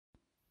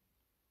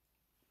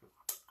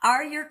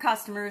Are your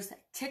customers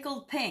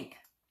tickled pink?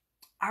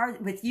 Are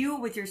with you,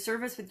 with your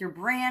service, with your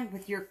brand,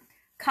 with your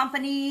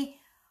company?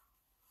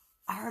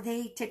 Are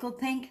they tickled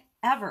pink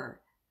ever?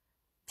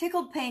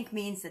 Tickled pink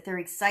means that they're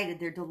excited,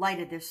 they're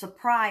delighted, they're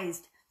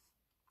surprised.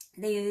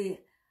 They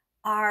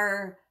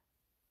are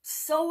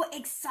so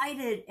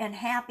excited and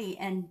happy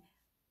and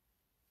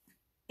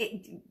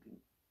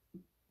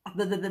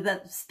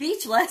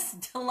speechless,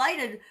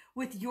 delighted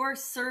with your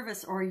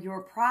service or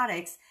your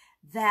products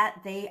that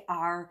they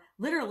are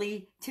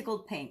literally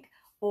tickled pink,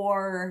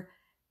 or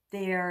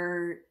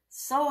they're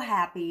so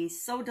happy,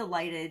 so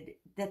delighted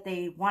that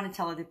they want to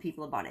tell other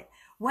people about it.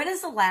 When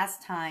is the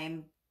last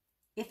time,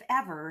 if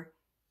ever,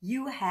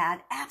 you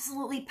had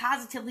absolutely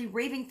positively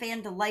raving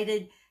fan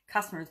delighted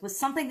customers with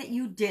something that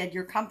you did,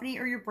 your company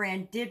or your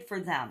brand did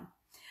for them?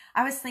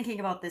 I was thinking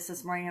about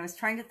this morning. I was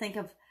trying to think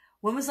of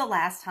when was the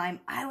last time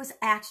I was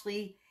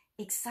actually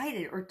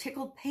excited or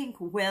tickled pink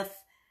with,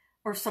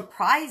 or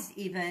surprised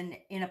even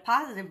in a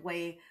positive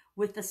way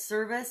with the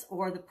service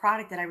or the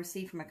product that I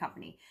received from a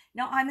company.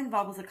 Now, I'm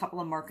involved with a couple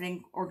of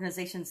marketing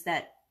organizations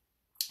that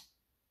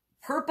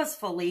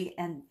purposefully,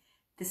 and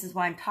this is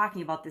why I'm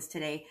talking about this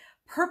today,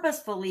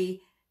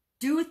 purposefully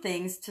do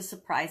things to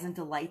surprise and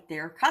delight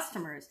their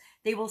customers.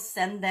 They will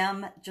send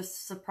them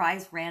just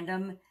surprise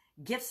random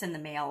gifts in the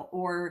mail,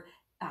 or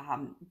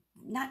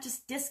not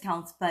just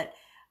discounts, but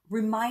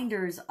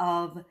reminders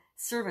of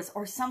service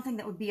or something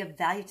that would be of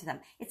value to them.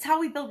 It's how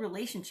we build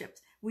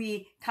relationships.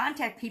 We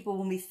contact people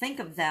when we think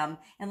of them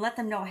and let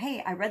them know,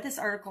 hey, I read this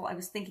article. I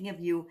was thinking of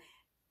you.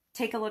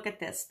 Take a look at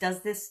this.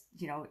 Does this,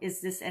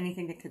 is this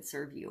anything that could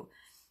serve you?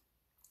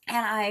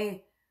 And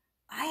I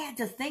had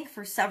to think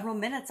for several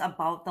minutes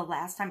about the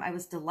last time I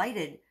was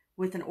delighted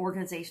with an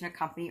organization, a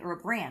company, or a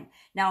brand.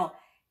 Now,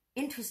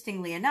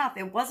 interestingly enough,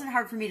 it wasn't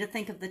hard for me to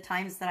think of the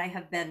times that I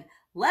have been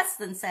less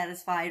than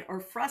satisfied or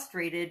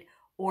frustrated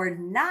or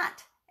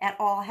not at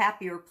all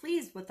happy or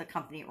pleased with a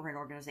company or an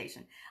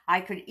organization.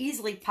 I could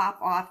easily pop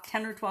off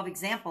 10 or 12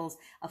 examples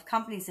of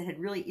companies that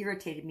had really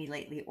irritated me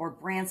lately, or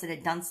brands that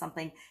had done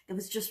something that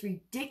was just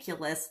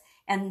ridiculous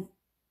and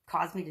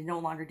caused me to no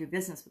longer do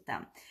business with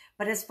them.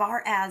 But as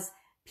far as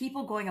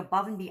people going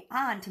above and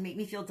beyond to make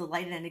me feel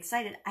delighted and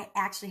excited, I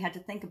actually had to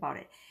think about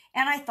it.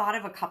 And I thought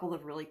of a couple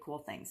of really cool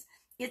things.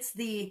 It's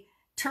the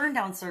turn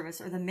down service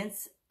or the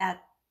mints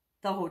at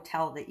the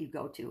hotel that you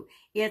go to.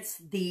 It's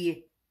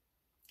the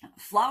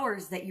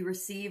flowers that you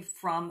receive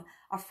from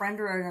a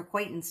friend or an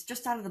acquaintance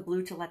just out of the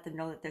blue to let them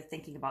know that they're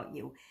thinking about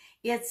you.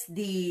 It's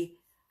the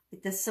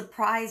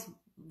surprise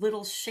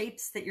little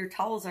shapes that your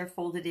towels are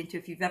folded into.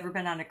 If you've ever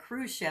been on a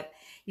cruise ship,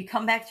 you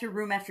come back to your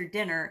room after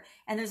dinner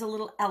and there's a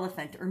little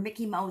elephant or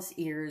Mickey Mouse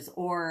ears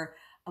or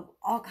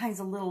all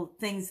kinds of little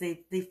things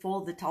they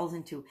fold the towels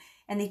into,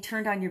 and they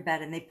turn down your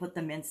bed and they put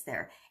the mints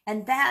there.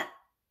 And that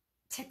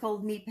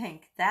tickled me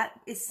pink. That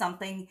is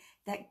something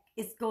that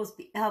it goes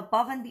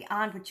above and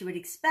beyond what you would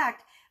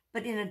expect,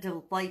 but in a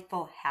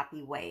delightful,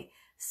 happy way.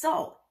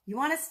 So you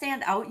want to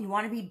stand out. You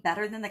want to be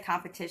better than the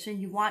competition.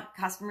 You want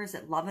customers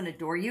that love and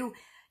adore you.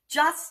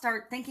 Just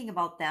start thinking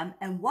about them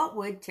and what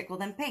would tickle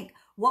them pink.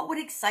 What would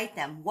excite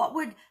them? What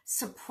would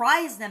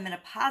surprise them in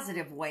a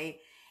positive way?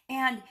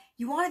 And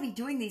you want to be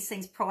doing these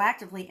things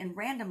proactively and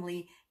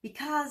randomly,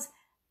 because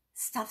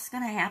stuff's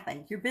going to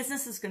happen. Your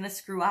business is going to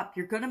screw up.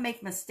 You're going to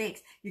make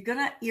mistakes. You're going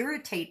to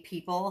irritate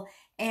people,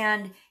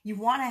 and you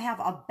want to have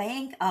a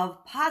bank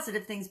of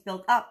positive things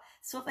built up.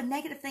 So if a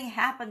negative thing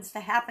happens to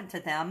happen to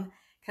them,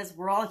 because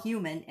we're all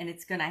human and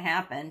it's going to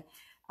happen,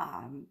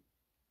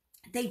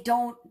 they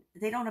don't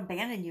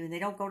abandon you and they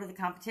don't go to the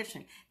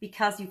competition,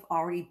 because you've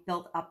already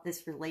built up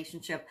this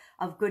relationship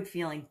of good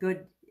feeling,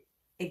 good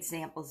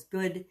examples,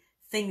 good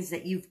things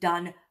that you've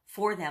done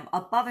for them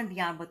above and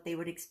beyond what they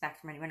would expect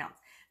from anyone else.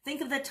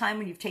 Think of the time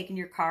when you've taken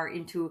your car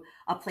into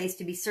a place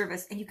to be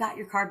serviced and you got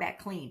your car back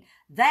clean.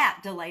 That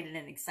delighted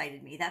and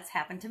excited me. That's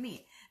happened to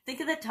me.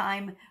 Think of the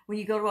time when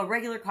you go to a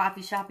regular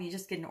coffee shop and you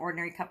just get an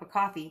ordinary cup of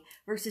coffee,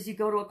 versus you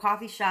go to a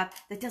coffee shop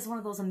that does one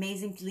of those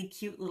amazingly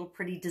cute little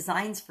pretty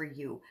designs for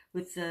you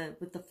with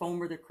the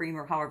foam or the cream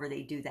or however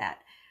they do that.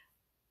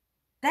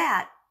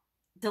 That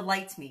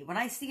delights me. When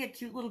I see a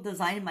cute little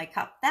design in my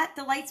cup, that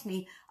delights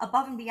me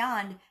above and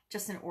beyond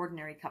just an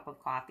ordinary cup of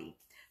coffee.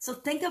 So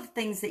think of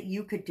things that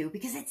you could do,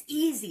 because it's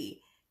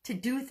easy to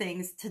do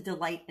things to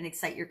delight and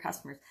excite your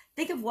customers.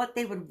 Think of what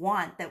they would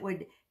want that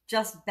would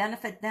just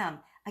benefit them.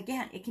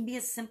 Again, it can be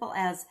as simple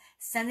as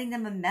sending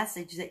them a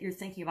message that you're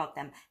thinking about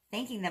them,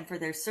 thanking them for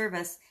their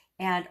service,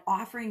 and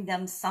offering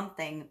them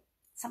something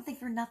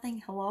for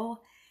nothing,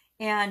 hello,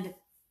 and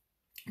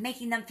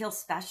making them feel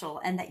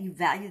special and that you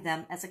value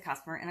them as a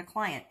customer and a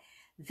client.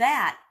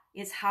 That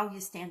is how you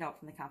stand out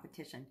from the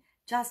competition.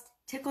 Just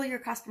tickle your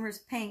customers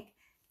pink,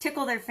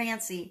 tickle their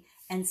fancy,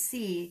 and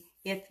see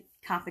if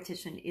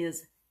competition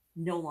is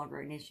no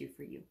longer an issue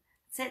for you.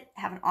 That's it.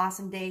 Have an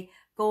awesome day.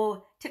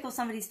 Go tickle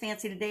somebody's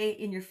fancy today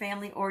in your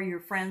family or your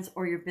friends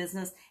or your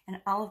business.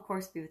 And I'll, of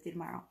course, be with you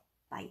tomorrow.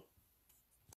 Bye.